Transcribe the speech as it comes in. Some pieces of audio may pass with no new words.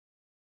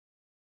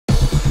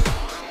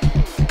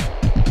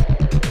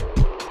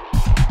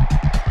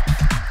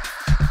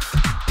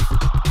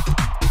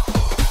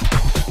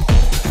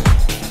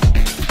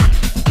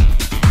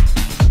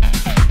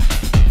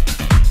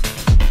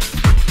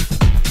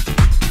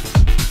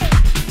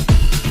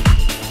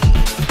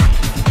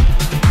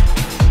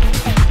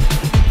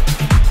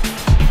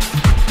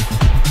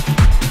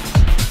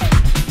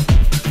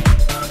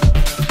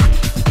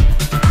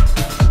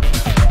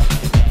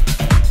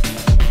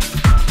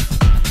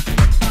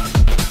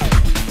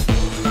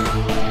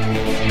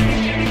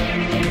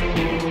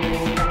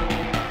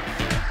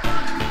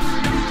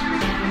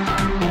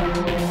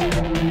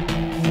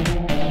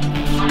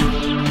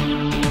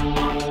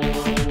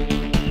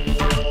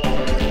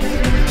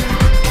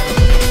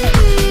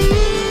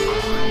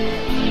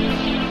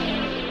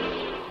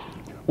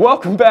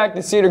Welcome back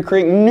to Cedar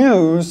Creek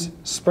News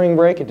Spring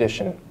Break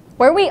Edition,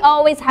 where we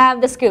always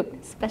have the scoop,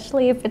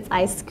 especially if it's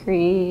ice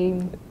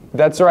cream.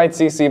 That's right,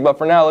 Cece, but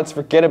for now, let's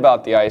forget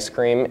about the ice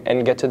cream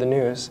and get to the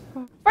news.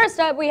 First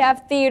up, we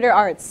have theater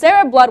arts.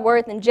 Sarah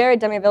Bloodworth and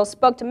Jared Demyville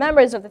spoke to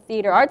members of the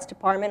theater arts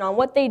department on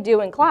what they do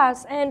in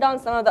class and on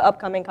some of the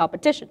upcoming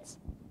competitions.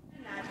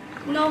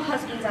 No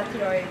husbands at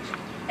your age.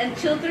 And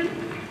children,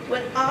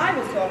 when I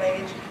was your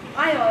age,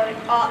 I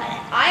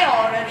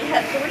already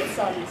had 3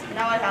 sons.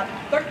 Now I have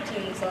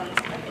 13 sons.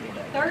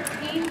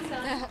 13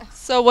 sons.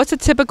 So what's a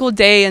typical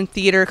day in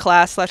theater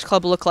class /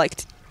 club look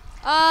like?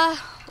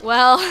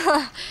 Well,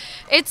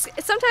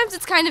 sometimes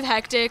it's kind of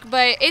hectic,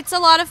 but it's a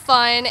lot of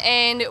fun,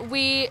 and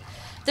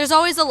there's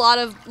always a lot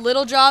of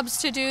little jobs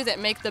to do that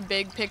make the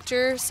big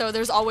picture, so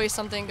there's always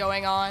something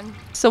going on.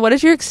 So what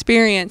has your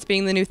experience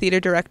being the new theater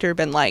director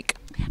been like?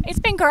 It's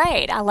been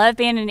great. I love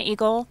being an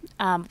Eagle.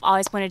 I've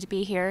always wanted to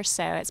be here,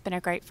 so it's been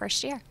a great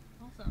first year.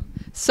 Awesome.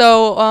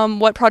 So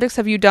what projects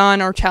have you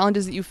done or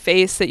challenges that you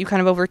faced that you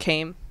kind of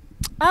overcame?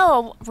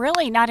 Oh,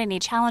 really not any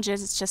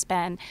challenges. It's just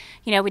been,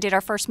 we did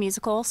our first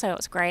musical, so it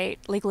was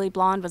great. Legally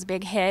Blonde was a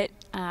big hit,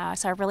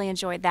 so I really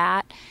enjoyed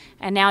that.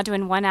 And now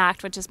doing one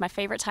act, which is my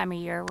favorite time of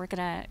year,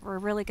 we're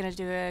really gonna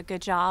do a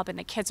good job, and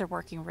the kids are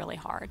working really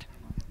hard.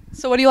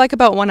 So what do you like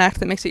about one act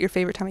that makes it your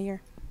favorite time of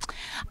year?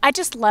 I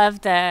just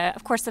love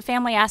of course, the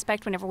family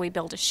aspect whenever we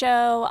build a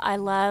show. I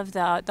love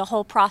the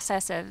whole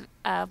process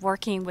of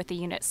working with the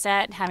unit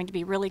set and having to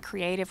be really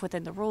creative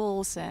within the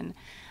rules and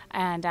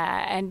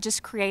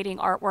just creating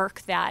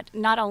artwork that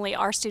not only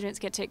our students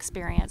get to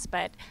experience,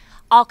 but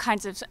all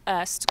kinds of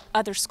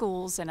other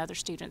schools and other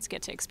students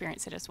get to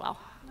experience it as well.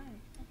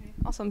 Okay.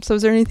 Awesome. So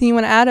is there anything you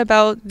want to add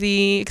about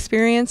the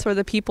experience or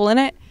the people in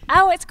it?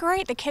 Oh, it's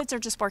great. The kids are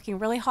just working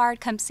really hard.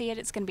 Come see it.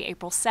 It's going to be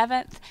April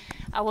 7th.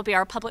 Will be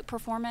our public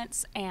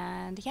performance.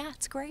 And yeah,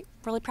 it's great.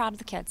 Really proud of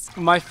the kids.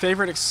 My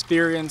favorite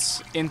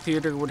experience in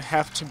theater would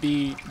have to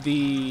be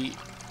the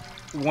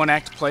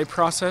one-act play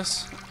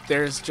process.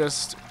 There's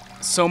just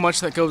so much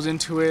that goes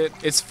into it.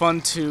 It's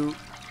fun to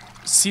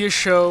see a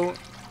show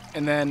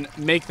and then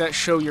make that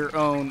show your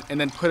own and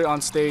then put it on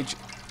stage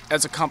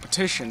as a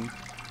competition.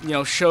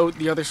 Show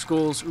the other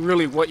schools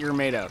really what you're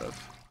made out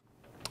of.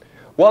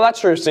 Well, that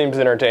sure seems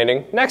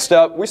entertaining. Next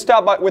up, we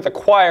stopped by with a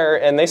choir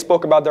and they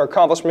spoke about their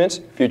accomplishments,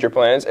 future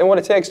plans, and what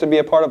it takes to be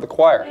a part of the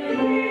choir.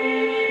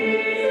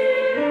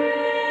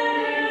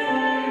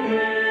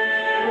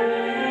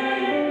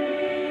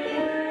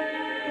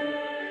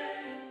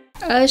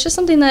 It's just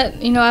something that,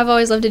 I've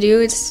always loved to do.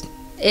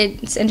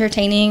 It's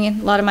entertaining,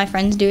 and a lot of my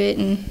friends do it,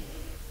 and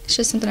it's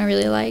just something I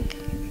really like.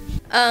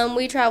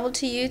 We travel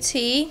to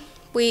UT.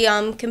 We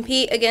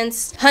compete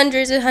against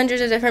hundreds and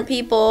hundreds of different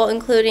people,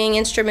 including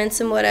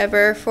instruments and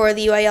whatever, for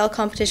the UIL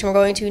competition we're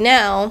going to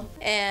now.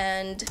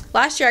 And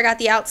last year I got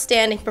the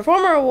Outstanding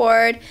Performer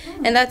Award,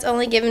 and that's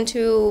only given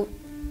to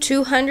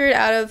 200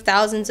 out of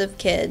thousands of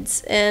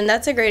kids. And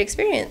that's a great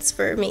experience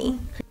for me.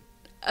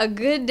 A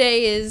good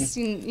day is,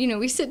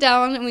 we sit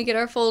down and we get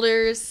our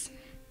folders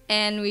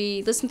and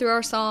we listen through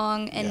our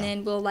song, and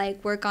then we'll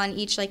work on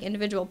each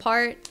individual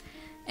part,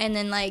 and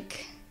then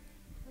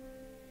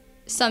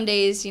some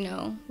days,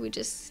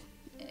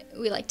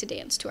 we like to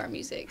dance to our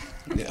music.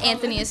 Yeah.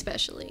 Anthony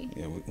especially.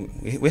 Yeah,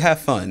 we have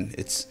fun.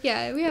 We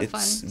have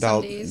fun. It's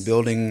about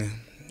building,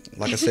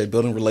 like I said,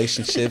 building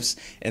relationships,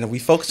 and we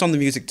focus on the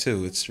music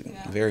too. It's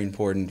very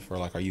important for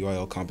our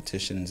UIL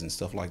competitions and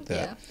stuff like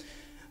that.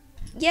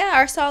 Yeah,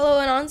 our solo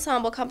and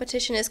ensemble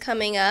competition is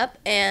coming up,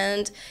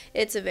 and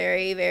it's a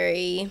very,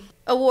 very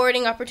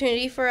awarding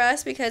opportunity for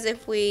us, because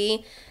if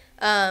we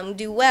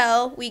do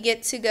well, we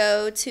get to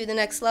go to the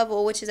next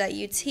level, which is at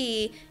UT,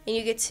 and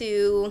you get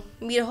to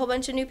meet a whole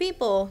bunch of new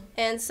people,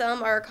 and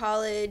some are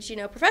college,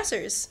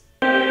 professors.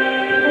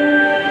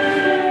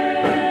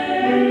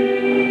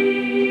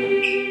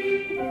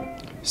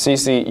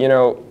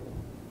 Cece,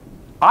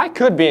 I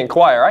could be in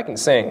choir. I can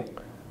sing.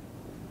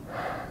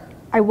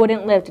 I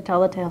wouldn't live to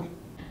tell the tale.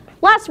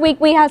 Last week,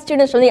 we had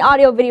students from the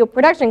audio-video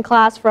production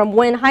class from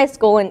Wynn High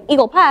School in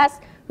Eagle Pass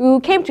who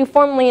came to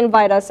formally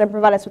invite us and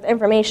provide us with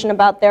information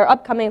about their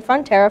upcoming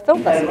Frontera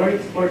Film Festival.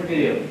 Sport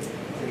video.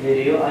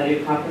 Video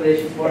audio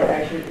compilation sport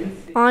action.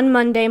 On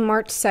Monday,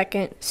 March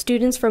 2nd,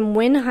 students from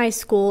Wynn High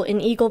School in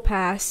Eagle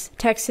Pass,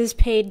 Texas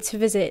paid to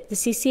visit the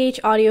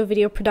CCH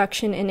audio-video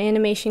production and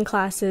animation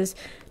classes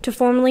to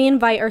formally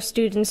invite our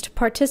students to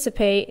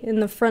participate in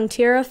the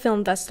Frontera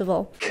Film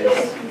Festival.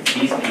 These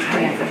people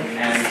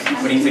and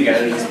putting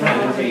together this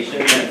presentation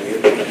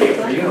that we have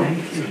for you.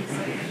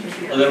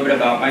 A little bit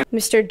about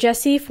Mr.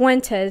 Jesse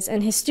Fuentes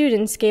and his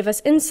students gave us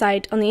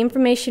insight on the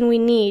information we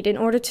need in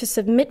order to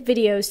submit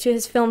videos to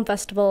his film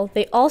festival.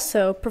 They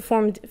also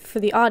performed for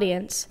the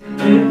audience.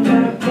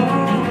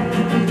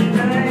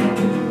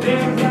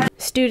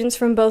 Students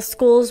from both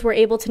schools were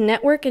able to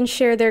network and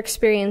share their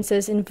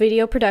experiences in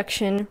video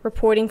production.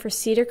 Reporting for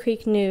Cedar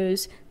Creek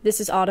News, this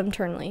is Autumn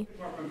Turnley.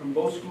 From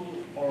both schools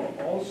are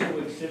also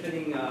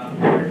exhibiting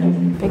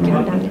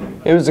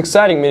It was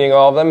exciting meeting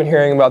all of them and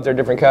hearing about their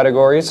different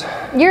categories.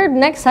 Your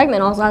next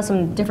segment also has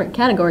some different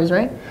categories,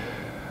 right?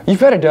 You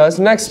bet it does.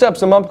 Next up,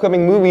 some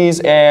upcoming movies,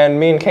 and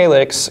me and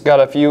Calix got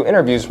a few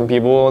interviews from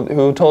people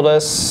who told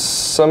us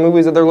some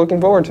movies that they're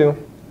looking forward to.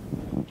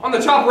 On the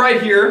top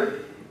right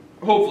here,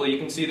 hopefully you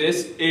can see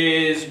this,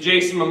 is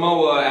Jason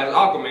Momoa as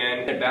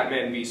Aquaman and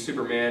Batman v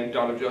Superman: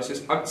 Dawn of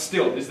Justice.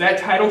 Still, does that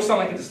title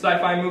sound like it's a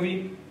sci-fi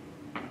movie?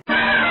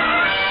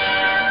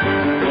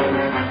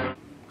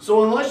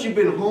 So unless you've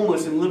been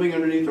homeless and living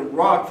underneath a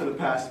rock for the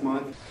past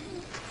month,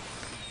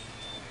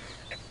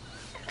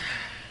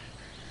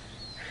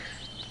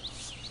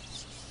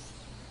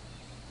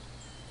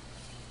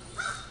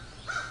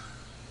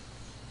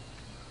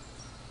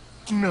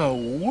 no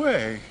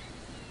way.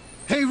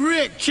 Hey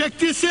Rick, check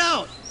this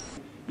out!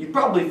 you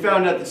probably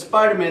found out that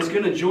Spider-Man's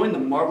going to join the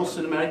Marvel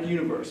Cinematic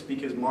Universe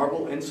because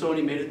Marvel and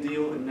Sony made a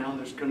deal and now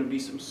there's going to be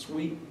some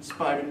sweet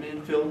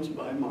Spider-Man films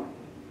by Marvel.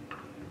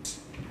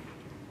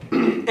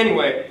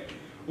 Anyway,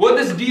 what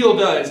this deal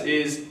does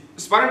is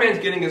Spider-Man's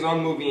getting his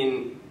own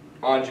movie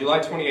on July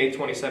 28,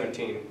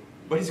 2017,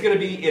 but he's going to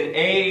be in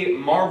a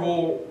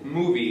Marvel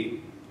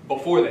movie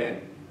before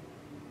then,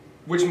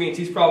 which means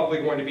he's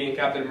probably going to be in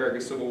Captain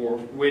America Civil War,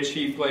 which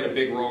he played a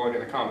big role in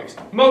the comics.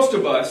 Most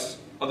of us,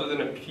 other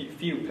than a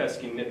few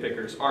pesky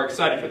nitpickers, are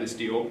excited for this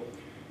deal.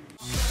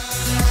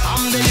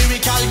 I'm the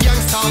lyrical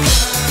gangster.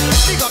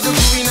 Pick up the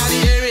movie in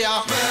the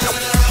area.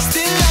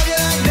 Still love you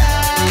like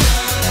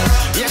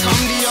that. Here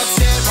come the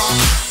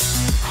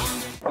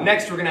observer.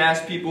 Next, we're going to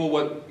ask people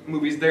what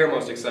movies they're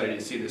most excited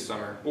to see this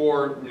summer,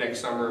 or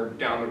next summer,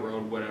 down the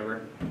road,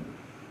 whatever.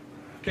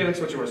 Okay, Lex,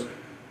 what's yours?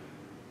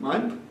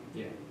 Mine?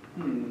 Yeah.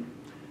 I don't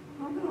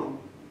know.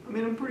 I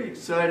mean, I'm pretty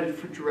excited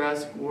for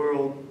Jurassic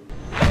World.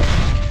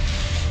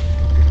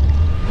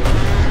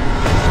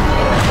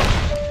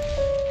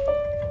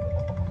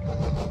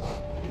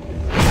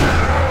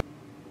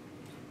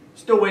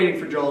 Still waiting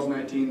for Jaws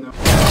 19, though.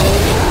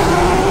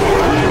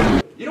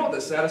 You know what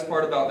the saddest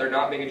part about there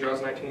not being a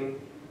Jaws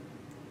 19?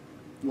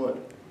 What?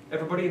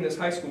 Everybody in this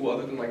high school,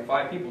 other than like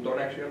 5 people,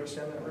 don't actually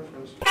understand that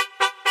reference.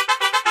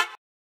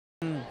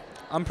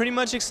 I'm pretty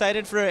much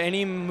excited for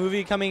any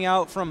movie coming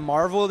out from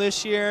Marvel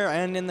this year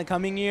and in the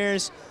coming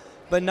years,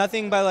 but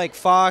nothing by like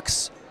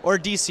Fox or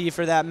DC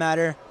for that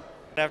matter.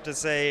 I'd have to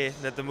say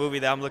that the movie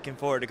that I'm looking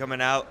forward to coming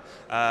out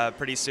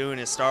pretty soon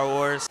is Star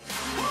Wars.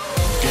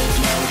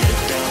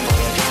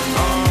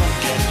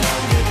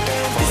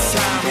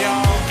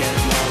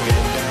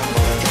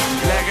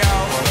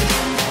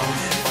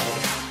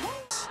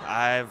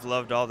 I've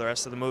loved all the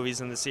rest of the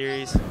movies in the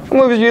series. What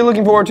movies are you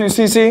looking forward to,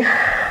 CC?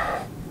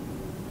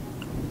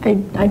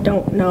 I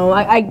don't know.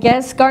 I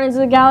guess Guardians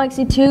of the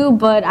Galaxy 2,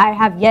 but I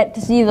have yet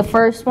to see the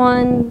first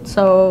one,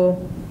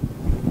 so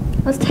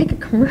let's take a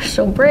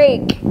commercial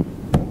break.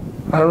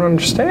 I don't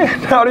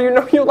understand. How do you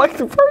know you like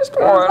the first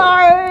one?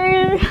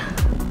 Sorry.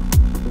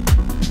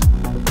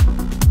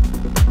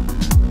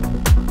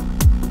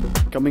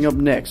 Coming up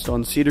next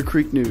on Cedar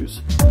Creek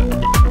News.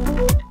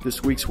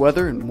 This week's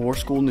weather and more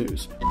school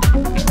news.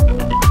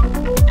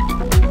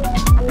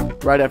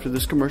 Right after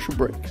this commercial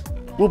break.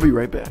 We'll be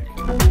right back.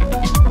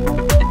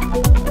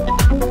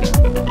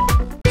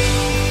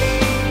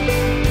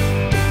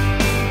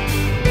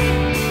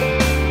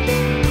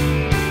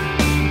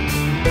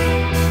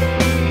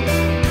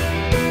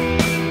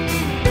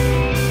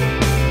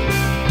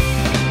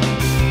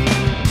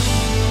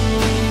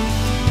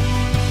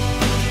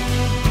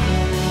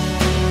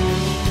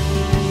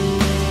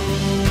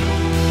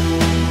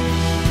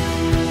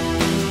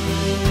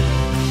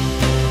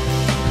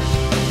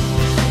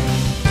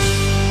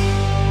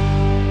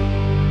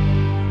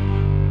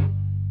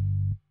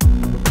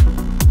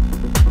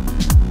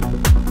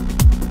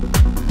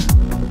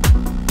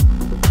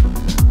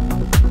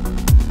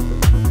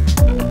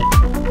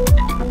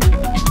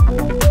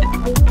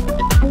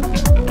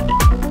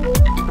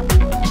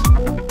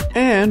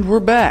 And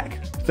we're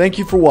back. Thank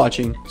you for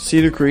watching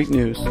Cedar Creek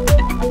News.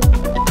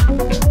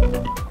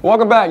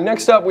 Welcome back.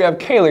 Next up, we have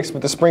Calix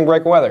with the spring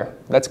break weather.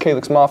 That's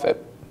Calix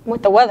Moffitt.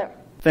 With the weather.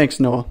 Thanks,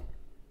 Noah.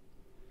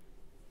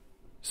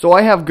 So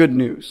I have good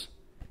news.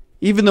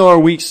 Even though our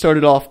week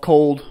started off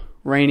cold,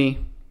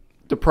 rainy,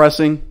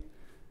 depressing,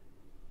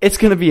 it's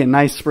going to be a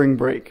nice spring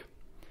break.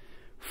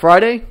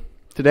 Friday,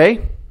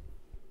 today,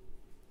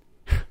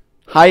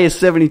 high is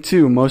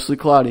 72, mostly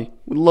cloudy,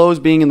 with lows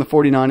being in the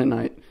 49 at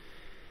night.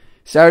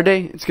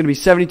 Saturday, it's going to be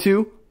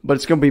 72, but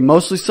it's going to be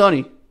mostly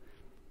sunny.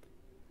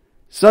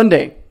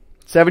 Sunday,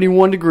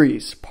 71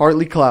 degrees,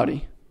 partly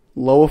cloudy,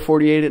 low of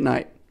 48 at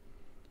night.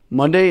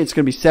 Monday, it's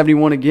going to be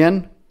 71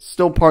 again,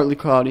 still partly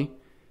cloudy.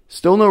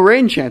 Still no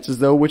rain chances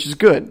though, which is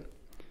good.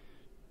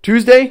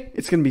 Tuesday,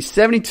 it's going to be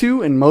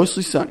 72 and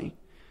mostly sunny.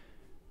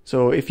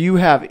 So if you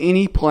have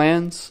any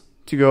plans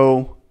to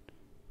go,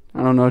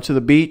 I don't know, to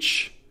the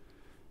beach,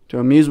 to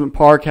an amusement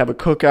park, have a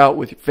cookout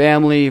with your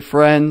family,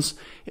 friends,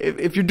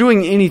 if you're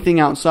doing anything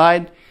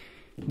outside,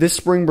 this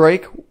spring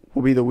break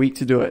will be the week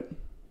to do it.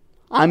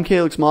 I'm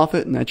Calix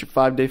Moffitt, and that's your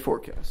 5-day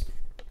forecast.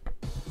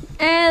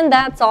 And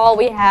that's all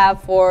we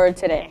have for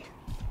today.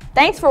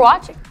 Thanks for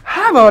watching.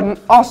 Have an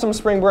awesome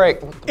spring break.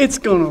 It's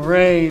gonna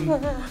rain.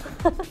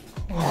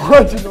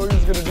 What? You know he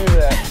was gonna do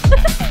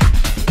that.